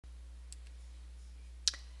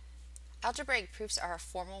Algebraic proofs are a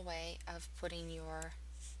formal way of putting your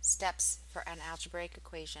steps for an algebraic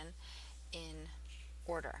equation in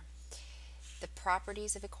order. The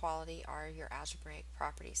properties of equality are your algebraic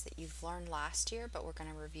properties that you've learned last year, but we're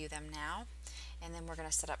going to review them now, and then we're going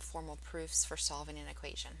to set up formal proofs for solving an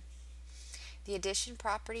equation. The addition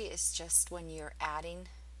property is just when you're adding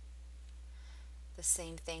the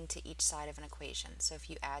same thing to each side of an equation. So if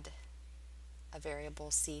you add a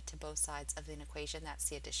variable c to both sides of an equation, that's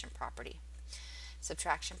the addition property.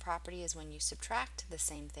 Subtraction property is when you subtract the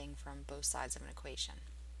same thing from both sides of an equation.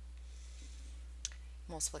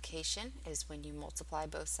 Multiplication is when you multiply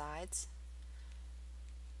both sides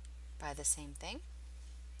by the same thing.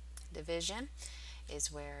 Division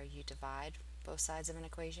is where you divide both sides of an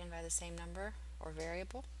equation by the same number or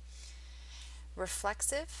variable.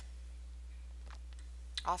 Reflexive,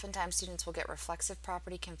 oftentimes students will get reflexive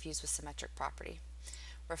property confused with symmetric property.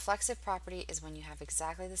 Reflexive property is when you have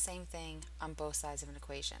exactly the same thing on both sides of an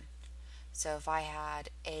equation. So if I had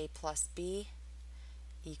a plus b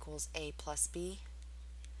equals a plus b,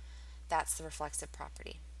 that's the reflexive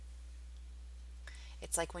property.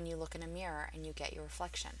 It's like when you look in a mirror and you get your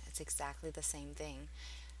reflection. It's exactly the same thing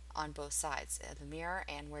on both sides of the mirror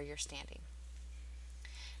and where you're standing.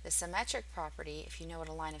 The symmetric property, if you know what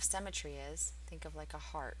a line of symmetry is, think of like a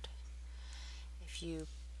heart. If you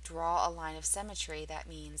draw a line of symmetry, that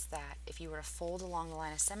means that if you were to fold along the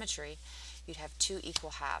line of symmetry, you'd have two equal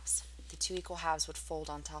halves. The two equal halves would fold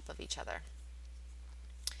on top of each other.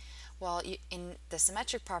 Well, in the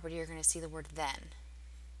symmetric property, you're going to see the word then.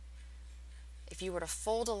 If you were to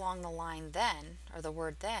fold along the line then, or the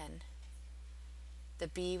word then, the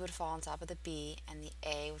B would fall on top of the B and the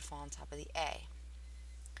A would fall on top of the A.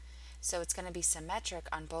 So it's going to be symmetric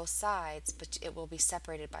on both sides, but it will be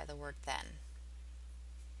separated by the word then.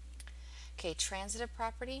 Okay, transitive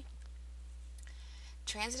property.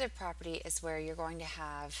 Transitive property is where you're going to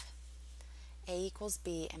have A equals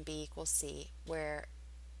B and B equals C, where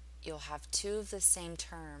you'll have two of the same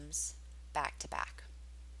terms back to back.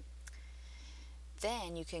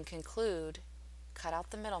 Then you can conclude, cut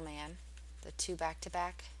out the middleman, the two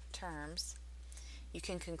back-to-back terms, you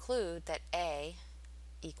can conclude that A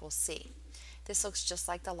equals C. This looks just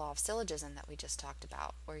like the law of syllogism that we just talked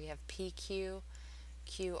about, where you have PQ,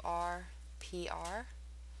 QR, PR.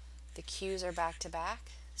 The Q's are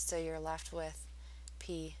back-to-back, so you're left with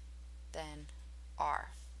P, then R.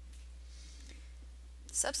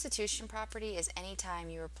 Substitution property is any time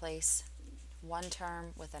you replace one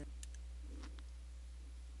term with another.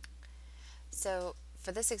 So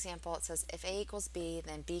for this example, it says if A equals B,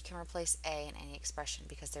 then B can replace A in any expression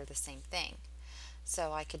because they're the same thing.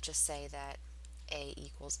 So I could just say that A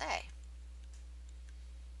equals A.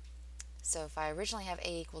 So if I originally have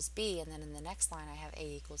A equals B and then in the next line I have A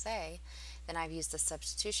equals A, then I've used the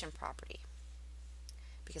substitution property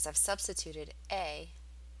because I've substituted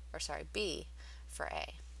B for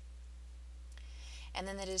A. And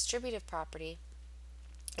then the distributive property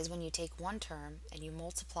is when you take one term and you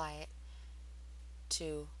multiply it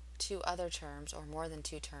to two other terms or more than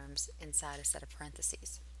two terms inside a set of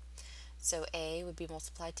parentheses. So A would be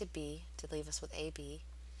multiplied to B to leave us with AB,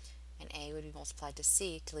 and A would be multiplied to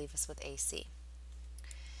C to leave us with AC.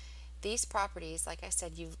 These properties, like I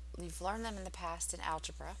said, you've learned them in the past in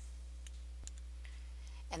algebra,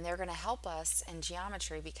 and they're going to help us in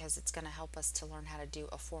geometry because it's going to help us to learn how to do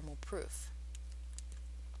a formal proof.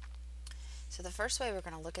 So the first way we're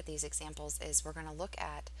going to look at these examples is we're going to look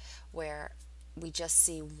at where we just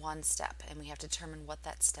see one step and we have to determine what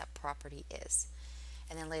that step property is.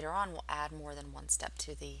 And then later on we'll add more than one step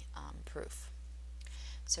to the proof.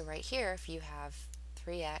 So right here, if you have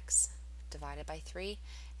 3x divided by 3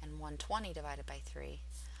 and 120 divided by 3,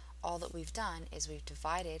 all that we've done is we've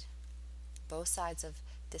divided both sides of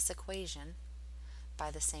this equation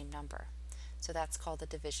by the same number. So that's called the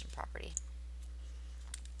division property.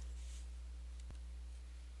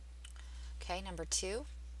 Okay, number 2,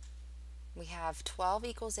 we have 12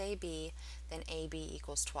 equals AB, then AB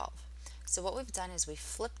equals 12. So what we've done is we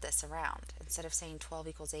flipped this around. Instead of saying 12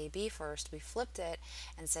 equals AB first, we flipped it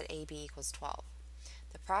and said AB equals 12.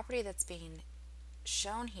 The property that's being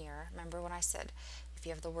shown here, remember when I said if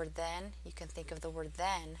you have the word then, you can think of the word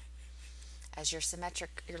then as your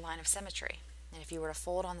line of symmetry. And if you were to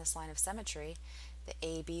fold on this line of symmetry, the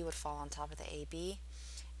AB would fall on top of the AB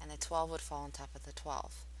and the 12 would fall on top of the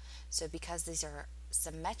 12. So because these are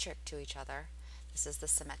symmetric to each other, this is the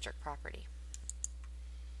symmetric property.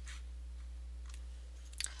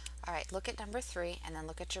 Alright, look at number 3 and then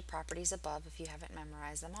look at your properties above if you haven't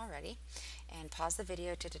memorized them already, and pause the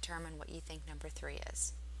video to determine what you think number 3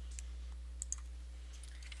 is.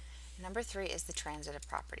 Number 3 is the transitive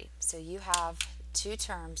property. So you have two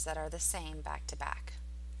terms that are the same back to back.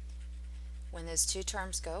 When those two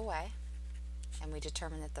terms go away, and we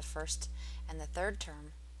determine that the first and the third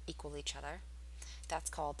term equal each other, that's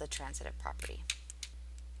called the transitive property.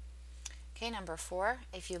 Okay, number 4,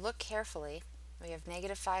 if you look carefully, we have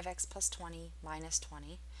negative 5x plus 20 minus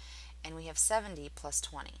 20, and we have 70 plus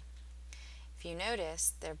 20. If you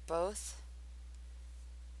notice, they're both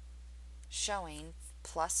showing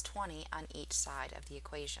plus 20 on each side of the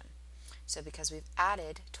equation. So because we've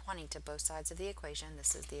added 20 to both sides of the equation,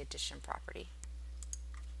 this is the addition property.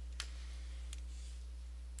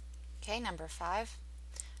 Okay, number 5,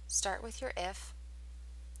 start with your if,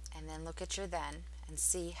 and then look at your then, and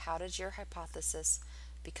see how did your hypothesis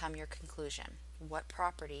become your conclusion. What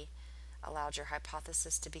property allowed your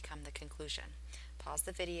hypothesis to become the conclusion? Pause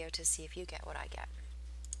the video to see if you get what I get.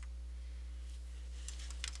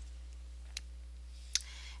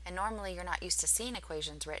 And normally you're not used to seeing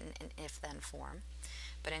equations written in if-then form,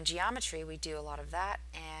 but in geometry we do a lot of that,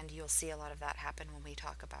 and you'll see a lot of that happen when we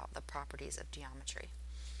talk about the properties of geometry.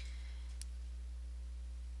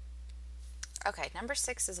 Okay, number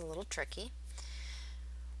 6 is a little tricky.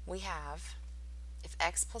 We have if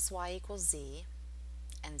x plus y equals z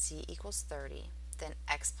and z equals 30, then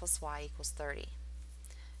x plus y equals 30.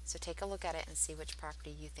 So take a look at it and see which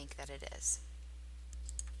property you think that it is.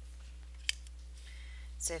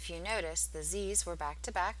 So if you notice, the z's were back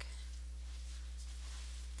to back.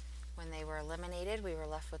 When they were eliminated, we were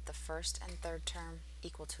left with the first and third term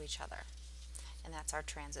equal to each other, and that's our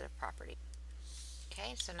transitive property.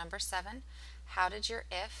 Okay, so number 7, how did your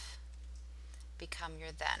if become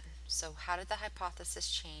your then? So how did the hypothesis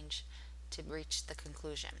change to reach the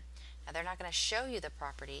conclusion? Now they're not going to show you the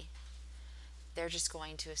property, they're just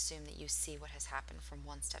going to assume that you see what has happened from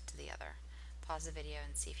one step to the other. Pause the video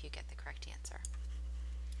and see if you get the correct answer.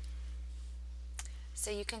 So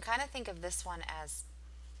you can kind of think of this one as,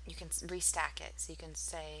 you can restack it. So you can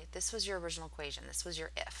say this was your original equation, this was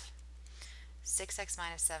your if. 6x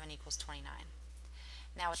minus 7 equals 29.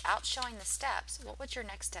 Now without showing the steps, what would your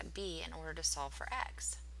next step be in order to solve for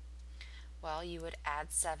x? Well, you would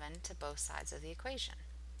add 7 to both sides of the equation.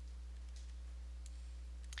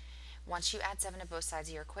 Once you add 7 to both sides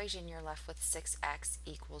of your equation, you're left with 6x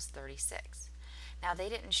equals 36. Now they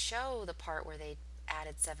didn't show the part where they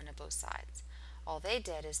added 7 to both sides. All they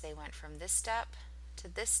did is they went from this step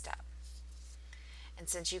to this step. And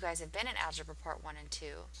since you guys have been in Algebra Part 1 and 2,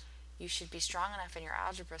 you should be strong enough in your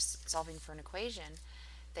algebra solving for an equation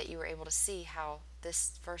that you were able to see how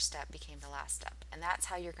this first step became the last step. And that's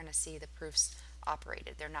how you're going to see the proofs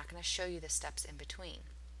operated. They're not going to show you the steps in between.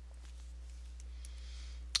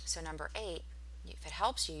 So number 8, if it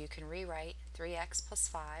helps you, you can rewrite 3x plus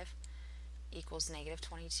 5 equals negative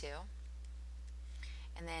 22.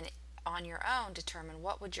 And then on your own, determine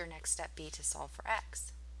what would your next step be to solve for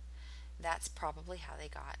x. That's probably how they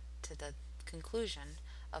got to the conclusion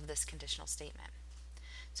of this conditional statement.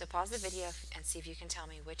 So pause the video and see if you can tell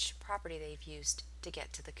me which property they've used to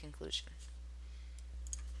get to the conclusion.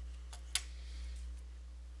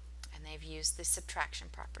 And they've used the subtraction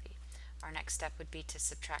property. Our next step would be to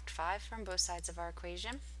subtract 5 from both sides of our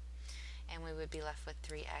equation, and we would be left with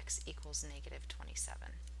 3x equals negative 27.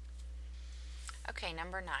 Okay,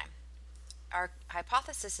 number 9. Our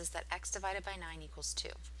hypothesis is that x divided by 9 equals 2.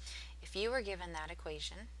 If you were given that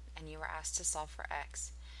equation and you were asked to solve for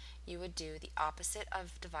x, you would do the opposite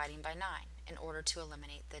of dividing by 9 in order to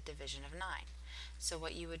eliminate the division of 9. So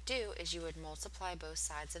what you would do is you would multiply both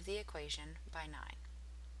sides of the equation by 9.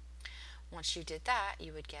 Once you did that,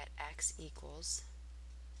 you would get x equals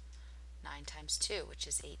 9 times 2, which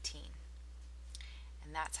is 18.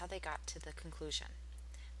 And that's how they got to the conclusion.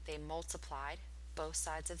 They multiplied both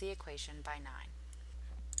sides of the equation by 9.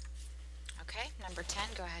 Okay, number 10,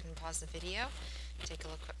 go ahead and pause the video, take a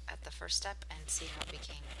look at the first step and see how it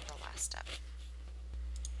became the last step.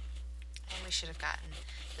 And we should have gotten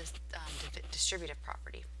this distributive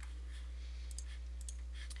property.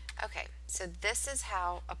 Okay, so this is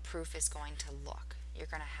how a proof is going to look. You're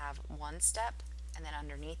going to have one step, and then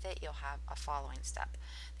underneath it you'll have a following step.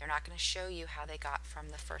 They're not going to show you how they got from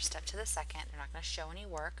the first step to the second. They're not going to show any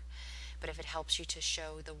work, but if it helps you to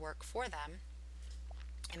show the work for them,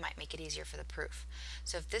 it might make it easier for the proof.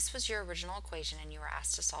 So if this was your original equation and you were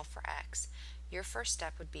asked to solve for x, your first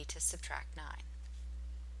step would be to subtract 9.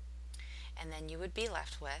 And then you would be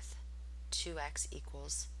left with 2x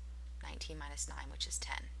equals 19 minus 9, which is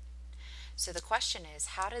 10. So the question is,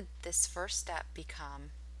 how did this first step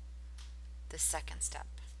become the second step?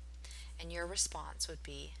 And your response would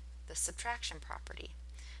be the subtraction property.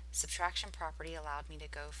 The subtraction property allowed me to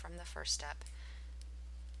go from the first step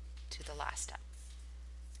to last step.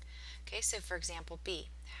 Okay, so for example B,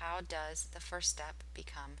 how does the first step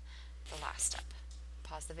become the last step?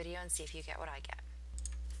 Pause the video and see if you get what I get.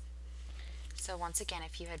 So once again,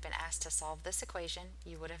 if you had been asked to solve this equation,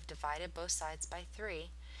 you would have divided both sides by 3,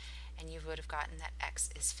 and you would have gotten that x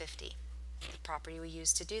is 50. The property we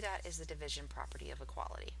use to do that is the division property of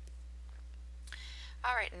equality.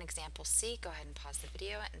 Alright, in example C, go ahead and pause the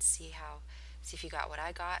video and see if you got what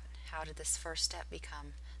I got. How did this first step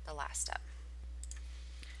become the last step?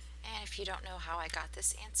 And if you don't know how I got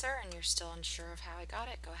this answer and you're still unsure of how I got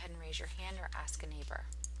it, go ahead and raise your hand or ask a neighbor.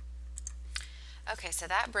 Okay, so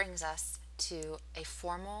that brings us to a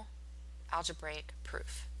formal algebraic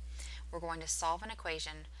proof. We're going to solve an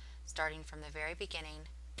equation starting from the very beginning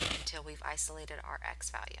until we've isolated our x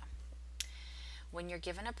value. When you're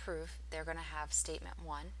given a proof, they're going to have statement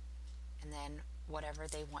 1 and then whatever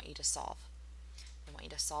they want you to solve. They want you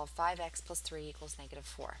to solve 5x plus 3 equals negative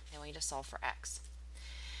 4. They want you to solve for x.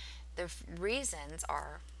 The reasons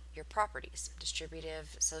are your properties: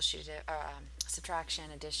 distributive, associative, subtraction,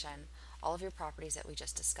 addition, all of your properties that we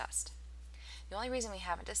just discussed. The only reason we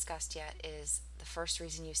haven't discussed yet is the first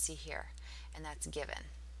reason you see here, and that's given.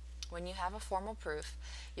 When you have a formal proof,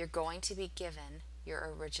 you're going to be given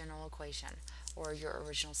your original equation or your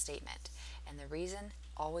original statement, and the reason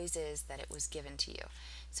always is that it was given to you.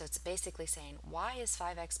 So it's basically saying, why is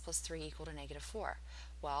 5x plus 3 equal to negative 4?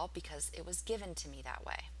 Well, because it was given to me that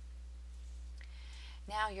way.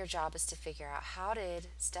 Now your job is to figure out, how did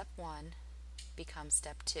step 1 become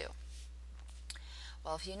step 2?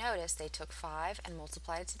 Well, if you notice, they took 5 and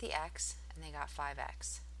multiplied it to the x, and they got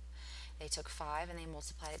 5x. They took 5 and they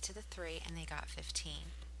multiplied it to the 3, and they got 15.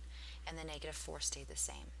 And the negative 4 stayed the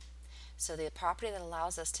same. So the property that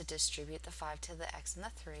allows us to distribute the 5 to the x and the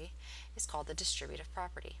 3 is called the distributive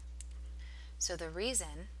property. So the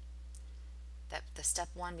reason that the step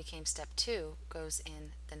 1 became step 2 goes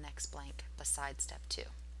in the next blank beside step 2.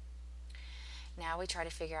 Now we try to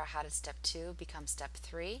figure out how did step 2 become step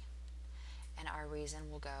 3, and our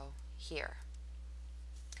reason will go here.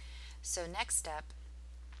 So next step,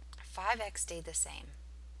 5x stayed the same.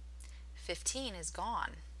 15 is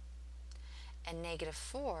gone, and negative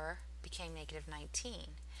 4 became negative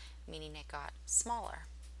 19, meaning it got smaller.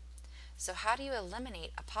 So how do you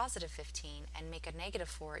eliminate a positive 15 and make a negative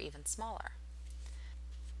 4 even smaller?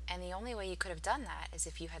 And the only way you could have done that is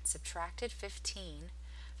if you had subtracted 15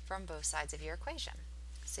 from both sides of your equation.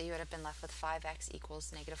 So you would have been left with 5x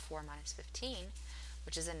equals negative 4 minus 15,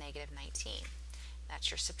 which is a negative 19.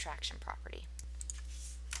 That's your subtraction property.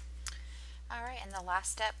 Alright, and the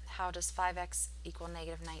last step, how does 5x equal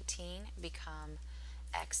negative 19 become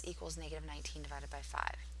x equals negative 19 divided by 5?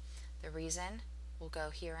 The reason will go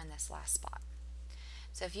here in this last spot.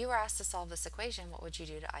 So if you were asked to solve this equation, what would you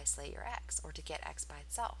do to isolate your x, or to get x by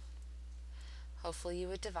itself? Hopefully you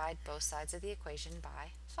would divide both sides of the equation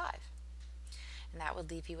by 5. And that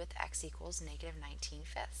would leave you with x equals negative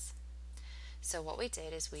 19/5. So what we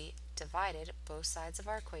did is we divided both sides of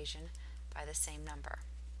our equation by the same number,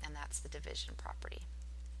 and that's the division property.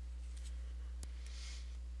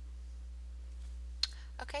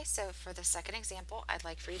 Okay, so for the second example, I'd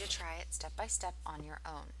like for you to try it step by step on your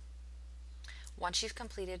own. Once you've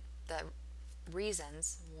completed the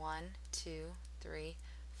reasons 1, 2, 3,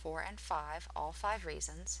 4, and 5, all 5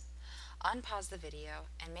 reasons, unpause the video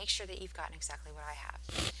and make sure that you've gotten exactly what I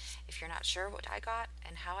have. If you're not sure what I got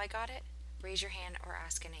and how I got it, raise your hand or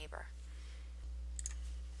ask a neighbor.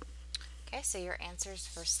 Okay, so your answers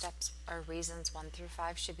for steps or reasons 1 through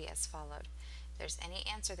 5 should be as followed. If there's any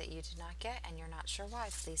answer that you did not get and you're not sure why,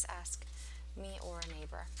 please ask me or a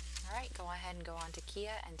neighbor. Alright, go ahead and go on to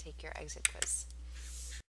Kia and take your exit quiz.